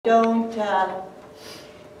don't,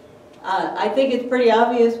 I think it's pretty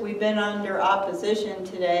obvious we've been under opposition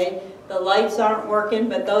today. The lights aren't working,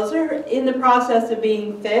 but those are in the process of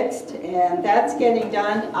being fixed, and that's getting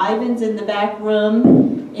done. Ivan's in the back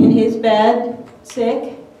room in his bed,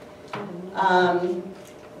 sick.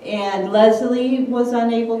 And Leslie was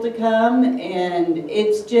unable to come, and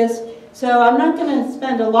it's just, so I'm not going to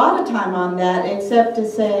spend a lot of time on that except to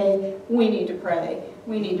say we need to pray.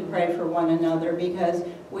 We need to pray for one another because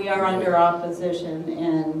we are under opposition,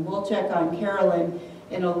 and we'll check on Carolyn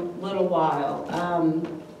in a little while.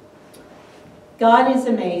 God is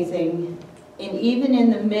amazing, and even in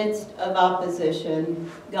the midst of opposition,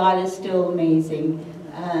 God is still amazing.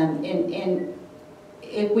 And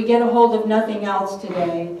if we get a hold of nothing else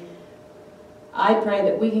today, I pray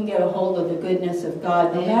that we can get a hold of the goodness of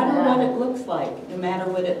God, no matter what it looks like, no matter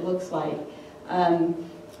what it looks like.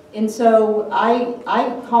 And so I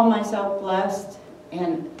call myself blessed,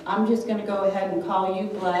 and I'm just going to go ahead and call you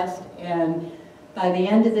blessed, and by the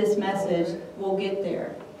end of this message, we'll get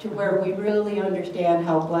there to where we really understand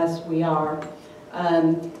how blessed we are.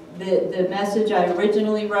 The message I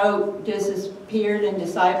originally wrote disappeared into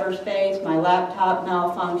cyberspace, my laptop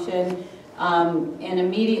malfunctioned, and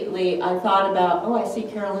immediately I thought about, oh, I see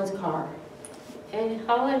Carolyn's car. Hey,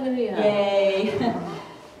 hallelujah. Yay.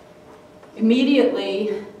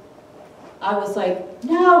 Immediately, I was like,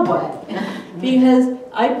 now what? Because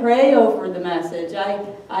I pray over the message. I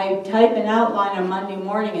type an outline on Monday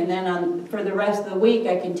morning, and then for the rest of the week,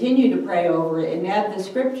 I continue to pray over it and add the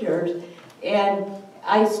scriptures. And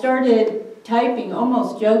I started typing,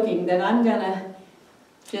 almost joking, that I'm going to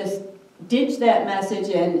just ditch that message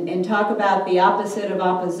and talk about the opposite of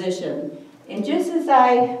opposition. And just as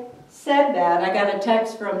I said that, I got a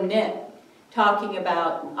text from Nick talking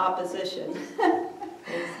about opposition.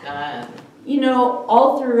 Praise God. You know,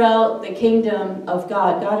 all throughout the kingdom of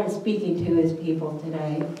God, God is speaking to his people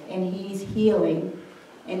today, and he's healing,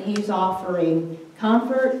 and he's offering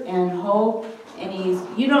comfort and hope, and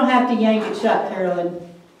you don't have to yank it shut, Carolyn.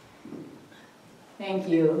 Thank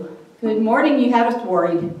you. Good morning. You have us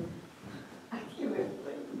worried.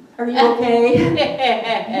 Are you okay?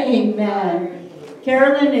 Amen.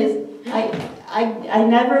 Carolyn is, I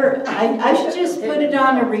should just put it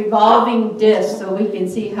on a revolving disc so we can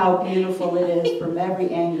see how beautiful it is from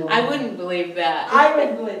every angle. I wouldn't believe that. I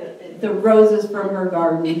would believe it. The roses from her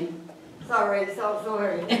garden. Sorry.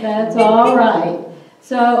 That's all right.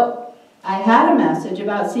 So I had a message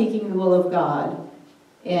about seeking the will of God,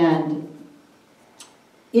 and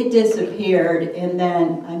it disappeared, and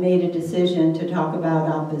then I made a decision to talk about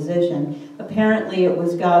opposition. Apparently it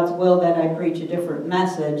was God's will that I preach a different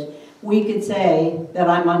message. We could say that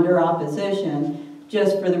I'm under opposition.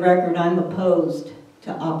 Just for the record, I'm opposed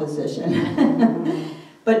to opposition.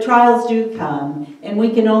 But trials do come, and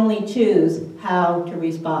we can only choose how to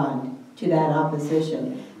respond to that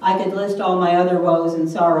opposition. I could list all my other woes and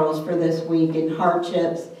sorrows for this week and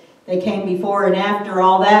hardships. They came before and after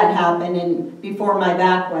all that happened, and before my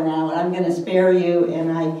back went out. I'm going to spare you,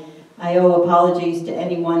 and I owe apologies to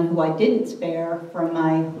anyone who I didn't spare from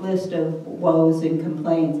my list of woes and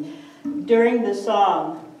complaints. During the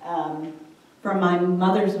song, From My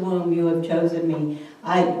Mother's Womb You Have Chosen Me,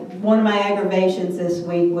 one of my aggravations this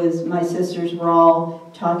week was my sisters were all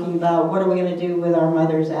talking about what are we going to do with our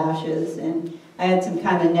mother's ashes, and I had some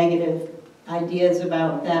kind of negative ideas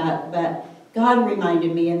about that, but God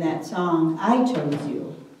reminded me in that song, I chose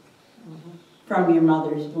you from your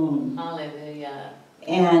mother's womb. Hallelujah.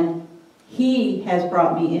 And he has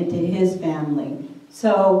brought me into his family.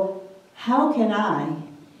 So how can I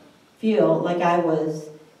feel like I was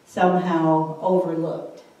somehow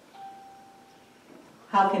overlooked?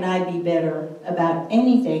 How can I be bitter about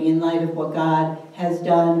anything in light of what God has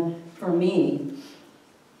done for me?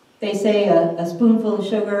 They say a spoonful of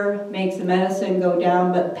sugar makes the medicine go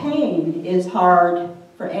down, but pain is hard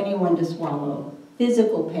for anyone to swallow.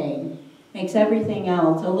 Physical pain makes everything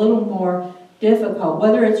else a little more difficult.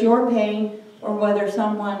 Whether it's your pain or whether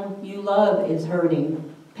someone you love is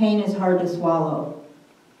hurting, pain is hard to swallow.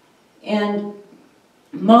 And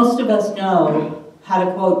most of us know how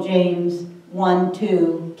to quote James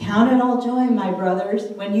 1:2, "Count it all joy, my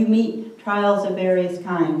brothers, when you meet trials of various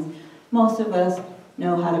kinds." Most of us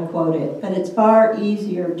know how to quote it, but it's far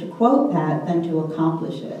easier to quote that than to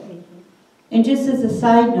accomplish it. And just as a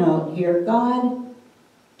side note here, God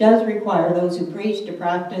does require those who preach to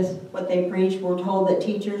practice what they preach. We're told that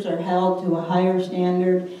teachers are held to a higher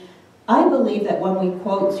standard. I believe that when we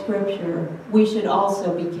quote scripture, we should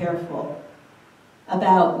also be careful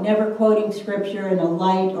about never quoting scripture in a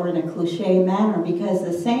light or in a cliche manner, because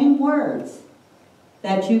the same words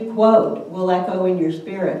that you quote will echo in your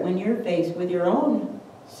spirit when you're faced with your own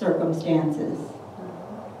circumstances.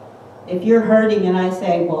 If you're hurting and I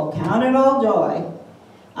say, well, count it all joy,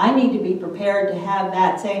 I need to be prepared to have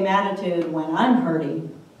that same attitude when I'm hurting.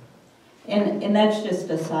 And that's just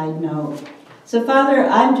a side note. So, Father,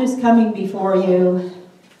 I'm just coming before you,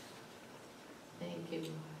 Thank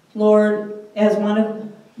you, Lord, as one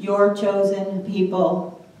of your chosen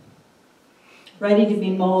people, ready to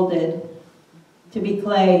be molded, to be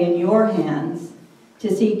clay in your hands,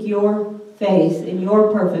 to seek your face and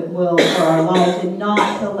your perfect will for our lives, and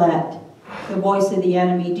not to let the voice of the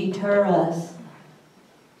enemy deter us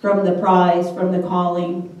from the prize, from the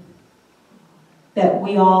calling that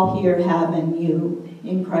we all here have in you,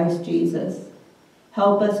 in Christ Jesus.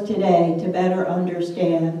 Help us today to better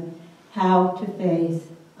understand how to face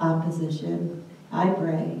opposition, I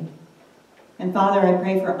pray. And Father, I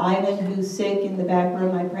pray for Ivan, who's sick in the back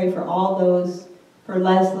room. I pray for all those, for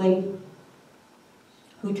Leslie,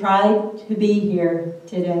 who tried to be here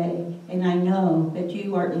today. And I know that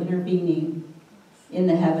you are intervening in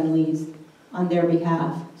the heavenlies on their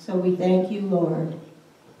behalf. So we thank you, Lord,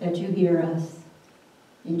 that you hear us.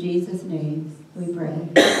 In Jesus' name we pray.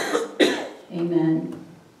 Amen.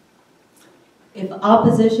 If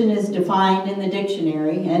opposition is defined in the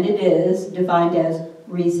dictionary, and it is defined as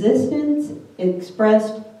resistance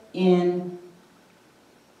expressed in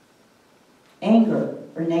anger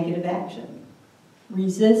or negative action.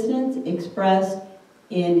 Resistance expressed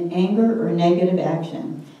in anger or negative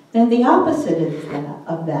action. Then the opposite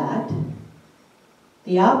of that,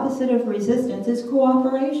 the opposite of resistance is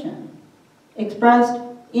cooperation, expressed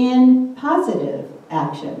in positive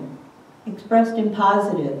action. Expressed in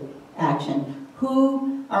positive action.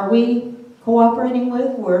 Who are we cooperating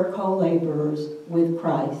with? We're co-laborers with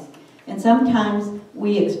Christ. And sometimes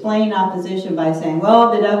we explain opposition by saying,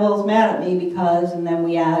 well, the devil's mad at me because, and then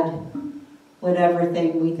we add whatever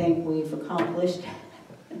thing we think we've accomplished.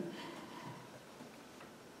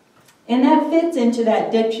 And that fits into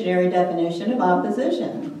that dictionary definition of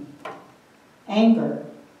opposition. Anger.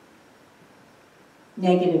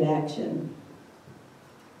 Negative action.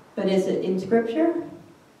 But is it in Scripture?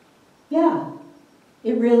 Yeah,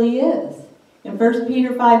 it really is. In 1 Peter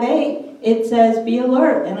 5:8, it says, be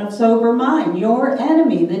alert and of sober mind. Your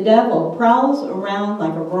enemy, the devil, prowls around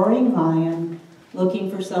like a roaring lion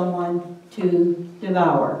looking for someone to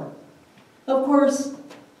devour. Of course,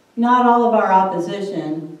 not all of our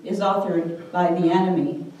opposition is authored by the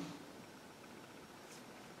enemy.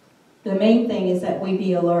 The main thing is that we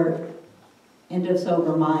be alert and of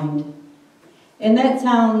sober mind. And that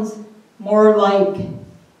sounds more like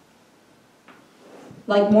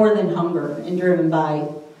more than hunger and driven by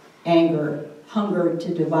anger. Hunger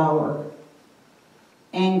to devour.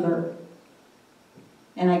 Anger.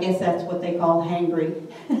 And I guess that's what they call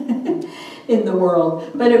hangry in the world.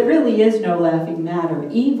 But it really is no laughing matter.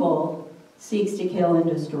 Evil seeks to kill and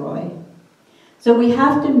destroy. So we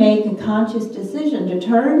have to make a conscious decision to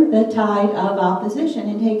turn the tide of opposition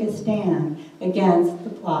and take a stand against the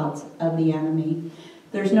plots of the enemy.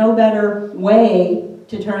 There's no better way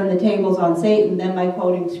to turn the tables on Satan than by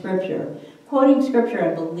quoting Scripture. Quoting Scripture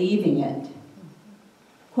and believing it.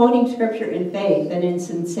 Quoting Scripture in faith and in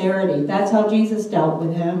sincerity. That's how Jesus dealt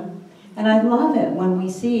with him. And I love it when we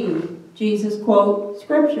see Jesus quote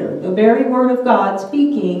Scripture, the very Word of God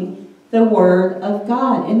speaking the Word of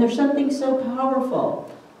God. And there's something so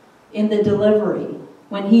powerful in the delivery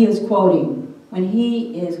when he is quoting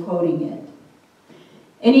it.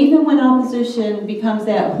 And even when opposition becomes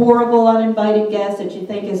that horrible, uninvited guest that you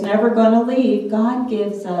think is never going to leave, God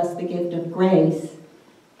gives us the gift of grace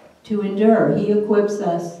to endure. He equips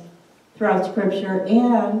us throughout Scripture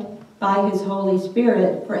and by His Holy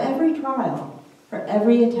Spirit for every trial, for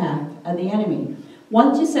every attack of the enemy.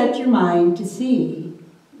 Once you set your mind to see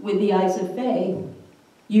with the eyes of faith,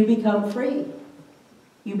 you become free.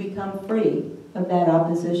 You become free of that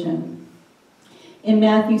opposition. In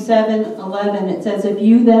Matthew 7:11, it says, if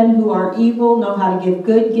you then who are evil know how to give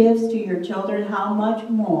good gifts to your children, how much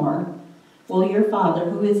more will your Father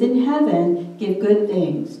who is in heaven give good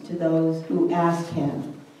things to those who ask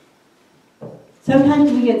Him?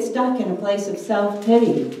 Sometimes we get stuck in a place of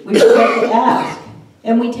self-pity. We forget to ask.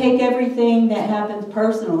 And we take everything that happens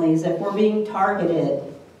personally as if we're being targeted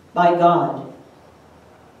by God.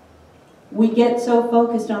 We get so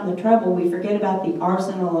focused on the trouble, we forget about the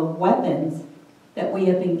arsenal of weapons that we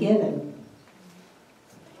have been given.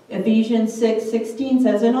 Ephesians 6:16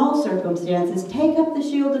 says, in all circumstances, take up the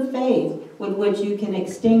shield of faith with which you can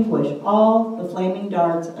extinguish all the flaming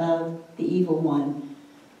darts of the evil one.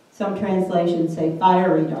 Some translations say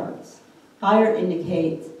fiery darts. Fire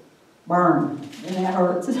indicates burn, and it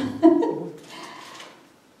hurts.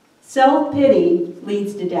 Self-pity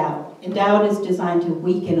leads to doubt, and doubt is designed to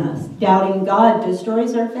weaken us. Doubting God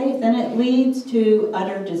destroys our faith, and it leads to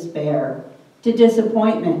utter despair, to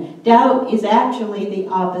disappointment. Doubt is actually the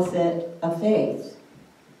opposite of faith.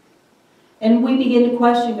 And we begin to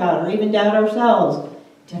question God, or even doubt ourselves.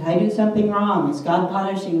 Did I do something wrong? Is God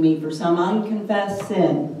punishing me for some unconfessed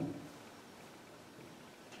sin?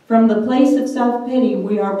 From the place of self-pity,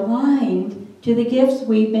 we are blind to the gifts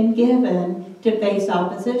we've been given to face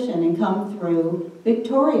opposition and come through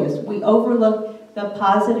victorious. We overlook the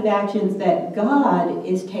positive actions that God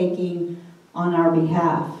is taking on our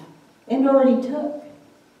behalf and already took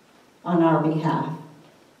on our behalf.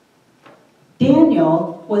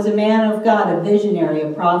 Daniel was a man of God, a visionary,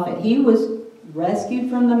 a prophet. He was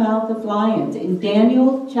rescued from the mouth of lions. In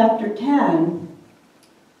Daniel chapter 10,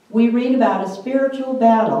 we read about a spiritual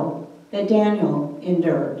battle that Daniel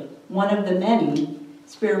endured, one of the many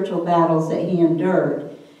spiritual battles that he endured.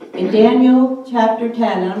 In Daniel chapter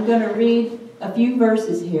 10, and I'm going to read a few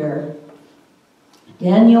verses here.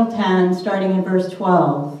 Daniel 10, starting in verse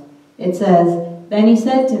 12, it says, "Then he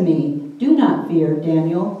said to me, 'Do not fear,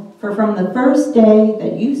 Daniel, for from the first day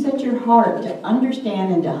that you set your heart to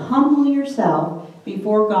understand and to humble yourself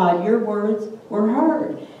before God, your words were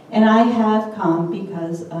heard, and I have come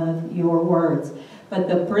because of your words. But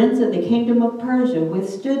the prince of the kingdom of Persia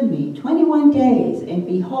withstood me 21 days, and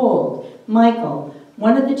behold, Michael,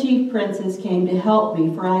 one of the chief princes, came to help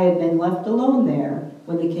me, for I had been left alone there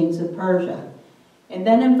with the kings of Persia.'" And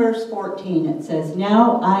then in verse 14 it says,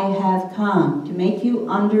 "Now I have come to make you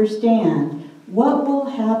understand what will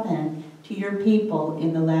happen to your people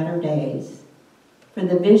in the latter days. For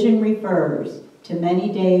the vision refers to many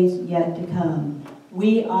days yet to come.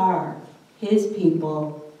 We are his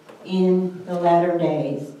people in the latter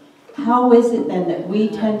days." How is it then that we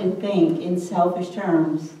tend to think in selfish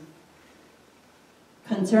terms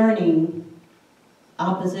concerning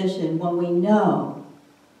opposition when we know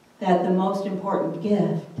that the most important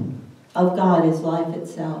gift of God is life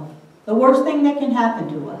itself? The worst thing that can happen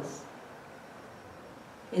to us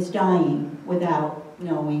is dying without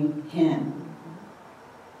knowing him.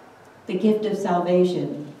 The gift of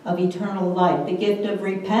salvation, of eternal life, the gift of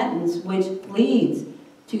repentance, which leads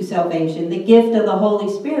to salvation, the gift of the Holy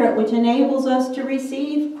Spirit, which enables us to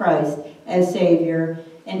receive Christ as Savior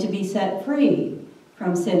and to be set free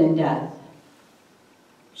from sin and death.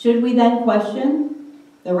 Should we then question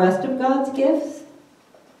the rest of God's gifts?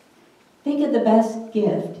 Think of the best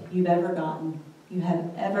gift you've ever gotten, you have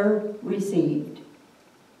ever received.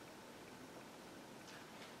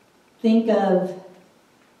 Think of,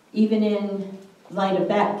 even in light of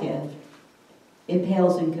that gift, it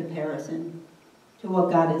pales in comparison to what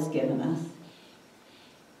God has given us.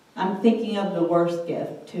 I'm thinking of the worst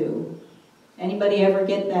gift, too. Anybody ever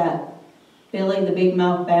get that Billy the Big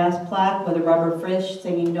Mouth Bass plaque with a rubber fish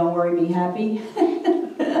singing "Don't Worry, Be Happy"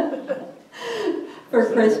 for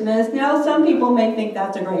Christmas? Now, some people may think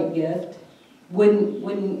that's a great gift.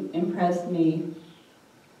 Wouldn't impress me.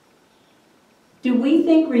 Do we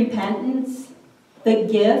think repentance, the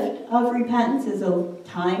gift of repentance, is a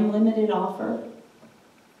time-limited offer?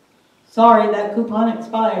 Sorry, that coupon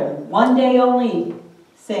expired. One day only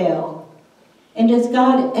sale. And does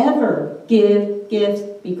God ever give gifts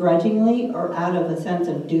begrudgingly or out of a sense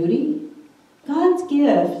of duty? God's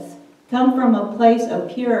gifts come from a place of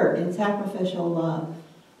pure and sacrificial love.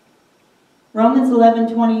 Romans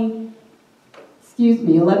 11:29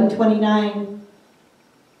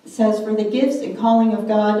 says, "For the gifts and calling of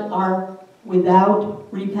God are without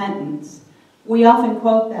repentance." We often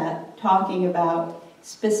quote that, talking about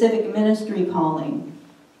specific ministry calling.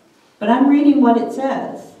 But I'm reading what it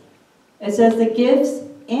says. It says the gifts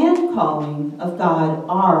and calling of God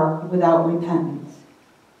are without repentance.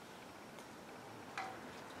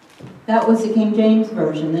 That was the King James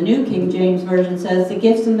Version. The New King James Version says the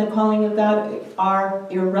gifts and the calling of God are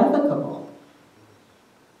irrevocable.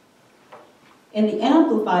 And the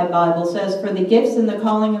Amplified Bible says, "For the gifts and the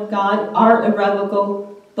calling of God are irrevocable,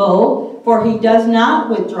 for he does not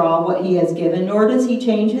withdraw what he has given, nor does he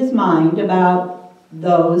change his mind about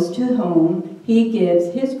those to whom he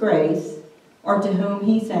gives his grace or to whom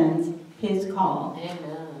he sends his call."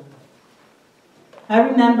 Amen. I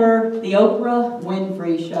remember the Oprah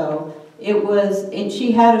Winfrey show. And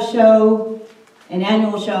she had a show, an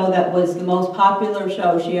annual show that was the most popular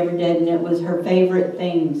show she ever did, and it was her favorite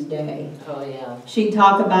things day. Oh, yeah. She'd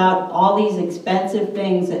talk about all these expensive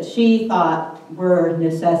things that she thought were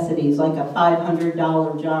necessities, like a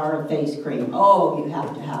 $500 jar of face cream. Oh, you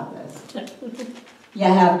have to have this. You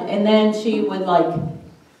have to. And then she would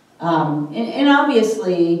And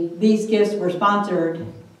obviously, these gifts were sponsored,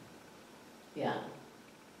 Yeah.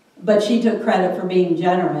 but she took credit for being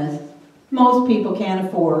generous. Most people can't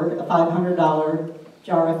afford a $500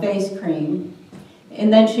 jar of face cream.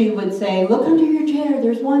 And then she would say, look under your chair,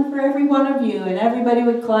 there's one for every one of you. And everybody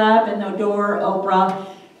would clap and adore Oprah.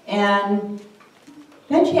 And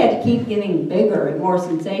then she had to keep getting bigger and more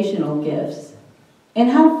sensational gifts. And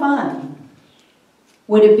how fun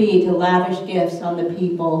would it be to lavish gifts on the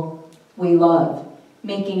people we love,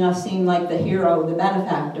 making us seem like the hero, the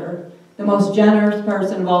benefactor, the most generous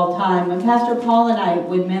person of all time. When Pastor Paul and I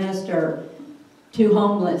would minister to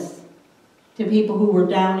homeless, to people who were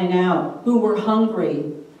down and out, who were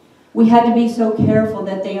hungry, we had to be so careful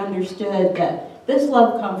that they understood that this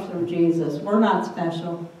love comes from Jesus. We're not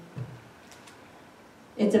special.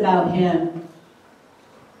 It's about Him.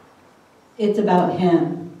 It's about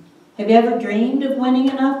Him. Have you ever dreamed of winning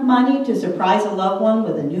enough money to surprise a loved one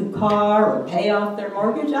with a new car or pay off their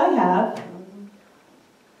mortgage? I have.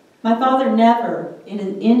 My father never,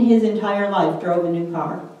 in his entire life, drove a new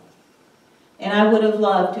car. And I would have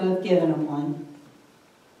loved to have given him one.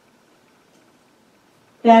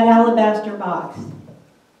 That alabaster box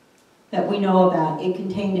that we know about, it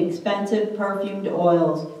contained expensive perfumed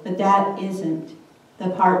oils, but that isn't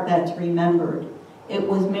the part that's remembered. It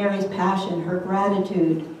was Mary's passion, her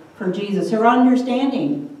gratitude for Jesus, her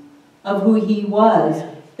understanding of who He was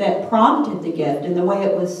that prompted the gift and the way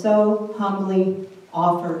it was so humbly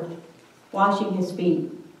offered, washing His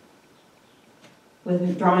feet,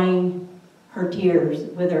 with drying her tears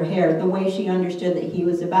with her hair, the way she understood that He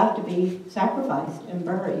was about to be sacrificed and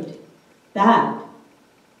buried. That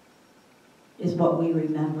is what we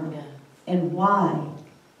remember. Yeah. And why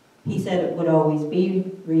He said it would always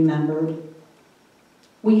be remembered.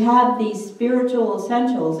 We have these spiritual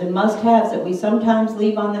essentials and must-haves that we sometimes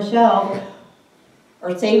leave on the shelf,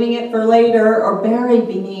 or saving it for later, or buried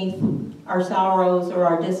beneath our sorrows or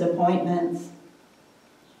our disappointments.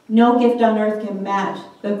 No gift on earth can match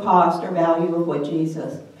the cost or value of what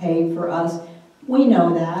Jesus paid for us. We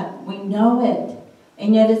know that. We know it.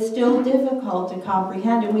 And yet it's still difficult to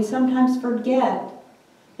comprehend, and we sometimes forget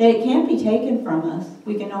that it can't be taken from us.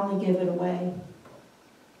 We can only give it away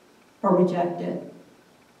or reject it.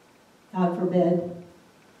 God forbid.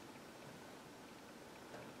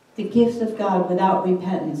 The gifts of God without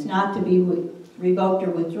repentance, not to be revoked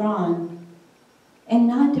or withdrawn, and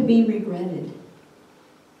not to be regretted.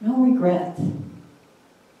 No regrets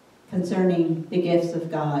concerning the gifts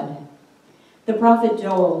of God. The prophet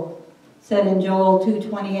Joel said in Joel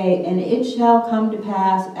 2:28, and it shall come to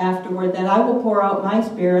pass afterward that I will pour out my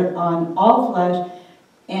spirit on all flesh,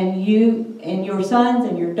 and you and your sons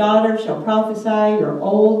and your daughters shall prophesy, your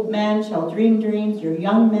old men shall dream dreams, your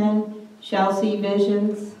young men shall see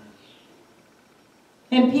visions.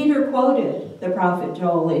 And Peter quoted the prophet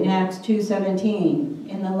Joel in Acts 2:17.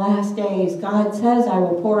 In the last days, God says, I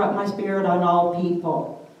will pour out my spirit on all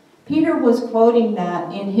people. Peter was quoting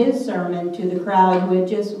that in his sermon to the crowd who had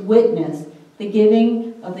just witnessed the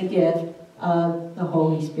giving of the gift of the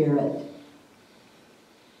Holy Spirit.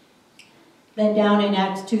 Then down in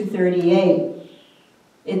Acts 2:38,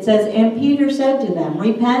 it says, and Peter said to them,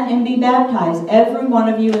 repent and be baptized, every one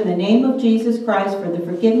of you, in the name of Jesus Christ for the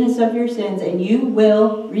forgiveness of your sins, and you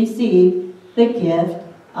will receive the gift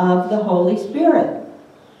of the Holy Spirit.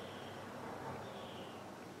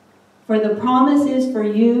 For the promise is for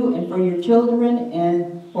you and for your children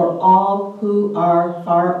and for all who are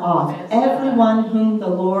far off, everyone whom the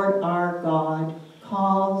Lord our God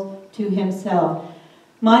calls to Himself.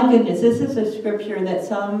 My goodness, this is a scripture that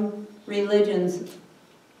some religions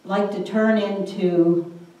like to turn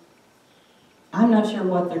into, I'm not sure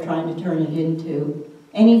what they're trying to turn it into,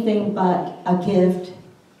 anything but a gift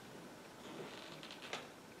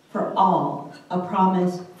for all, a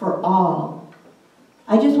promise for all.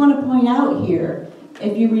 I just want to point out here,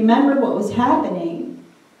 if you remember what was happening,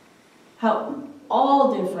 how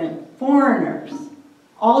all different foreigners,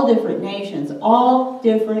 all different nations, all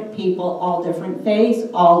different people, all different faiths,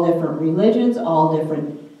 all different religions, all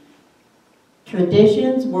different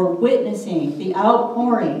traditions were witnessing the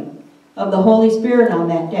outpouring of the Holy Spirit on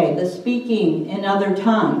that day, the speaking in other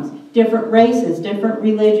tongues. Different races, different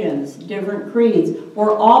religions, different creeds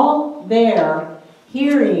were all there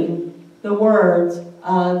hearing the words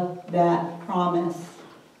of that promise.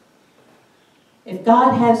 If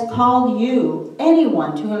God has called you,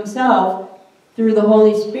 anyone, to Himself through the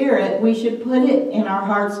Holy Spirit, we should put it in our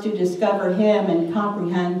hearts to discover Him and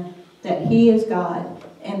comprehend that He is God,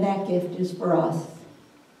 and that gift is for us.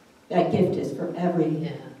 That gift is for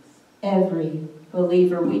every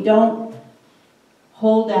believer. We don't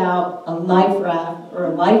hold out a life raft or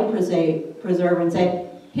a life preserver and say,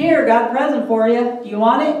 "Here, got a present for you. Do you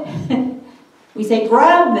want it?" We say,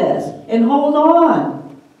 "Grab this and hold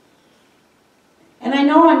on." And I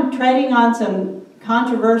know I'm treading on some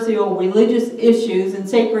controversial religious issues and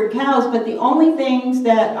sacred cows, but the only things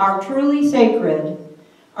that are truly sacred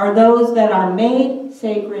are those that are made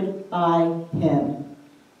sacred by Him.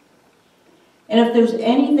 And if there's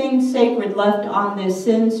anything sacred left on this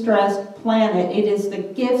sin-stressed planet, it is the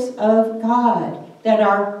gifts of God that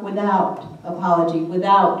are without apology,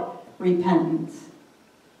 without repentance.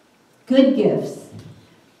 Good gifts.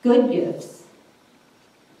 Good gifts.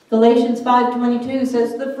 Galatians 5:22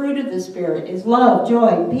 says the fruit of the Spirit is love,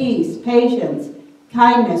 joy, peace, patience,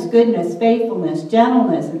 kindness, goodness, faithfulness,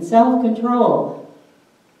 gentleness, and self-control.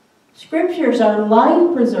 Scriptures are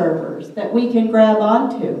life preservers that we can grab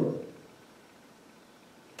onto.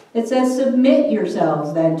 It says, submit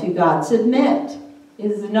yourselves then to God. Submit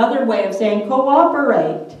is another way of saying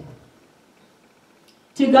cooperate.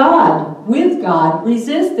 To God, with God,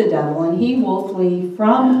 resist the devil and he will flee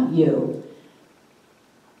from you.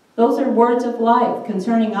 Those are words of life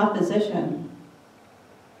concerning opposition.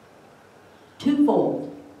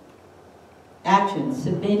 Twofold actions,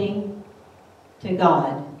 submitting to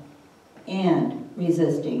God and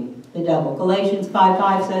resisting the devil. Galatians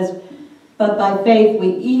 5:5 says, but by faith we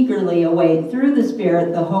eagerly await through the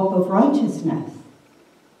Spirit the hope of righteousness.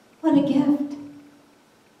 What a gift.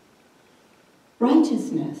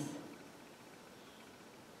 Righteousness.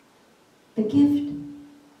 The gift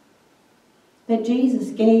that Jesus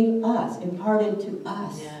gave us, imparted to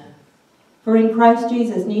us. Yeah. For in Christ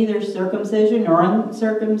Jesus neither circumcision nor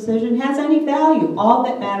uncircumcision has any value. All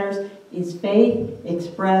that matters is faith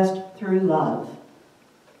expressed through love.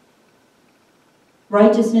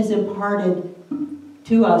 Righteousness imparted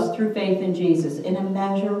to us through faith in Jesus, an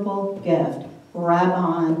immeasurable gift. Grab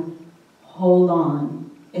on, hold on.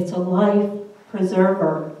 It's a life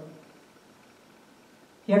preserver.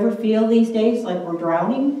 You ever feel these days like we're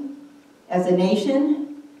drowning? As a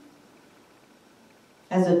nation?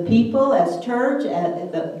 As a people? As church?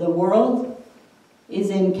 The world is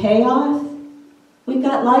in chaos? We've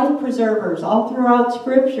got life preservers all throughout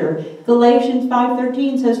Scripture. Galatians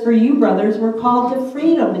 5:13 says, for you, brothers, were called to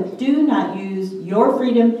freedom, but do not use your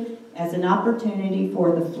freedom as an opportunity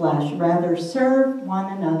for the flesh. Rather, serve one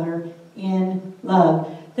another in love.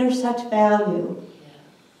 There's such value.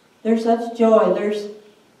 There's such joy.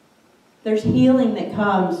 There's healing that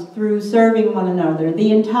comes through serving one another.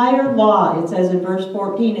 The entire law, it says in verse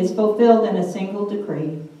 14, is fulfilled in a single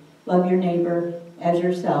decree. Love your neighbor as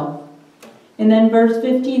yourself. And then verse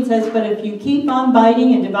 15 says, but if you keep on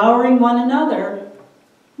biting and devouring one another,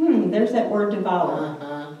 there's that word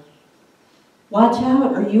devour. Watch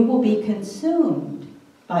out or you will be consumed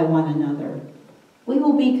by one another. We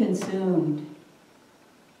will be consumed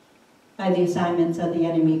by the assignments of the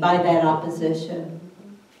enemy, by that opposition.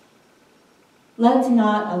 Let's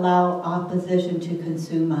not allow opposition to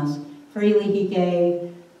consume us. Freely He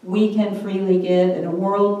gave, we can freely give. In a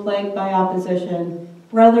world plagued by opposition,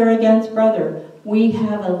 brother against brother, we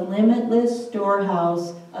have a limitless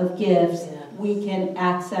storehouse of gifts we can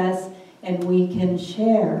access and we can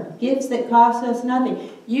share. Gifts that cost us nothing.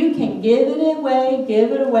 You can give it away,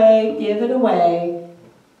 give it away, give it away.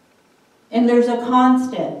 And there's a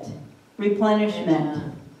constant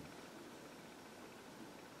replenishment.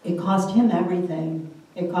 It cost Him everything.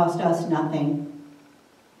 It cost us nothing.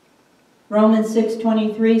 Romans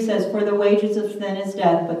 6:23 says, for the wages of sin is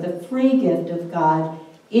death, but the free gift of God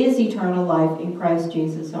is eternal life in Christ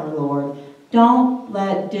Jesus our Lord. Don't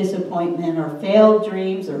let disappointment or failed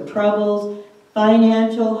dreams or troubles,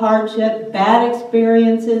 financial hardship, bad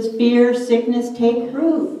experiences, fear, sickness take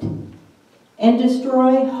root and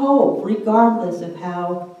destroy hope, regardless of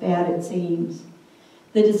how bad it seems.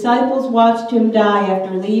 The disciples watched Him die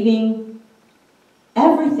after leaving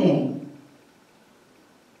everything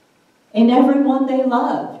and everyone they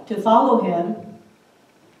loved to follow Him.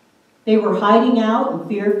 They were hiding out in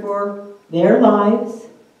fear for their lives,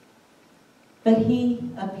 but He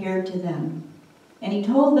appeared to them. And He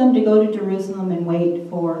told them to go to Jerusalem and wait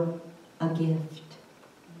for a gift.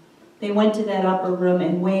 They went to that upper room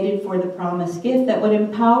and waited for the promised gift that would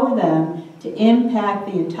empower them to impact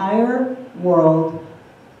the entire world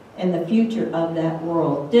and the future of that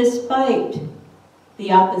world, despite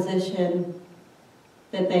the opposition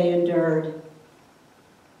that they endured.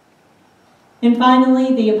 And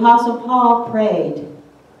finally, the Apostle Paul prayed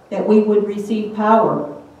that we would receive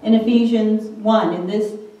power. In Ephesians 1, and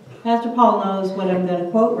this, Pastor Paul knows what I'm going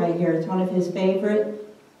to quote right here. It's one of his favorite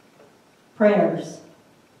prayers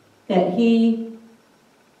that he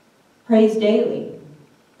prays daily.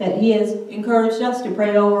 that he has encouraged us to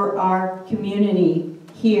pray over our community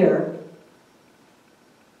here.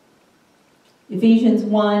 Ephesians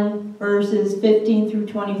 1, verses 15 through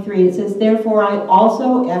 23, it says, "Therefore I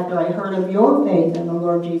also, after I heard of your faith in the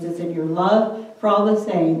Lord Jesus and your love for all the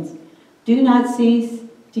saints, do not cease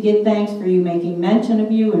to give thanks for you, making mention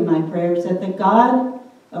of you in my prayers, that the God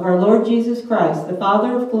of our Lord Jesus Christ, the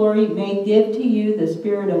Father of glory, may give to you the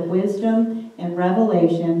spirit of wisdom and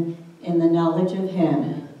revelation in the knowledge of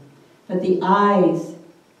him. But the eyes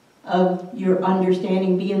of your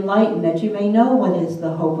understanding be enlightened, that you may know what is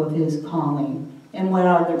the hope of his calling, and what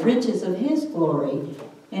are the riches of his glory,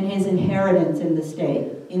 and his inheritance in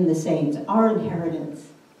the saints," our inheritance.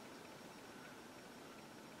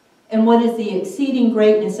 "And what is the exceeding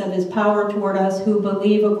greatness of his power toward us who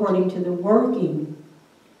believe, according to the working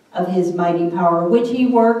of his mighty power, which he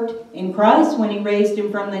worked in Christ when he raised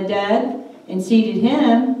him from the dead and seated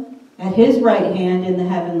him at his right hand in the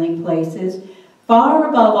heavenly places, far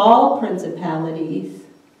above all principalities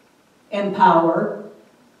and power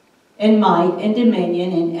and might and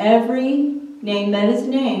dominion, and every name that is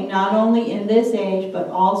named, not only in this age, but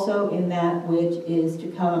also in that which is to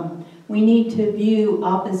come." We need to view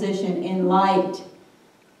opposition in light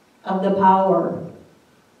of the power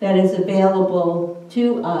that is available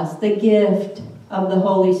to us, the gift of the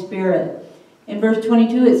Holy Spirit. In verse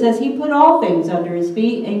 22 it says, "He put all things under his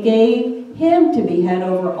feet and gave him to be head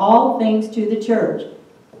over all things to the church."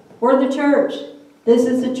 We're the church. This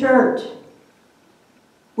is the church,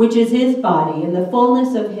 which is his body, in the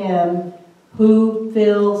fullness of him who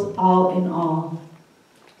fills all in all.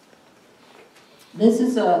 This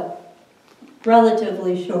is a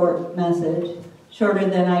relatively short message, shorter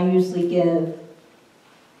than I usually give.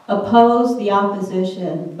 Oppose the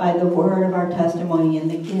opposition by the word of our testimony and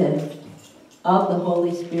the gift of the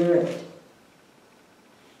Holy Spirit.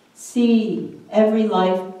 See every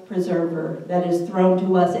life preserver that is thrown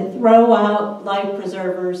to us, and throw out life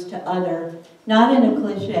preservers to others, not in a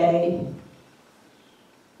cliche,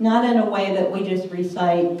 not in a way that we just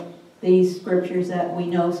recite these scriptures that we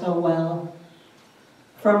know so well,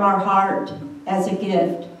 from our heart as a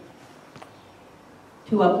gift,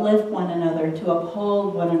 to uplift one another, to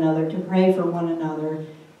uphold one another, to pray for one another,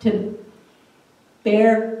 to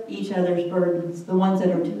bear each other's burdens, the ones that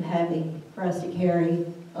are too heavy for us to carry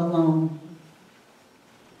alone.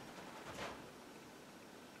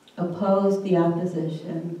 Oppose the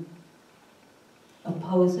opposition.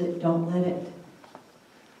 Oppose it, don't let it.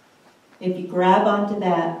 If you grab onto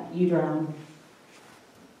that, you drown.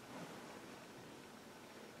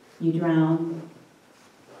 You drown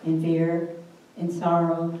in fear, in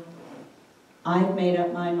sorrow. I've made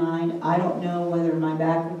up my mind. I don't know whether my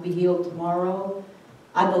back will be healed tomorrow.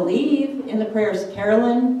 I believe in the prayers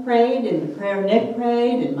Carolyn prayed, and the prayer Nick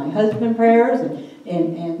prayed, and my husband's prayers,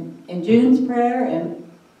 and June's prayer, and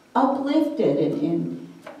uplifted, and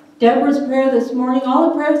Deborah's prayer this morning, all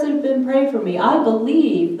the prayers that have been prayed for me. I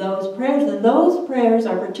believe those prayers, and those prayers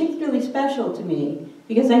are particularly special to me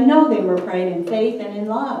because I know they were prayed in faith and in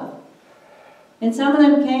love. And some of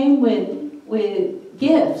them came with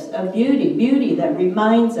gifts of beauty that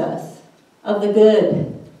reminds us of the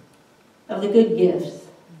good gifts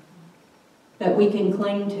that we can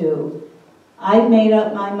cling to. I've made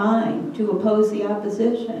up my mind to oppose the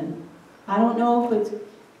opposition. I don't know if it's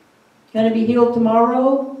going to be healed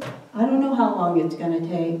tomorrow. I don't know how long it's going to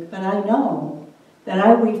take, but I know that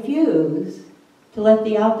I refuse to let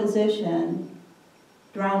the opposition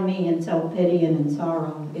drown me in self-pity and in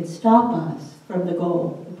sorrow. It stop us from the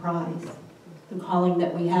goal, the prize, the calling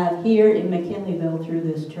that we have here in McKinleyville through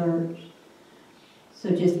this church. So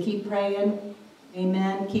just keep praying.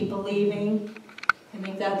 Amen. Keep believing. I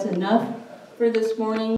think that's enough for this morning.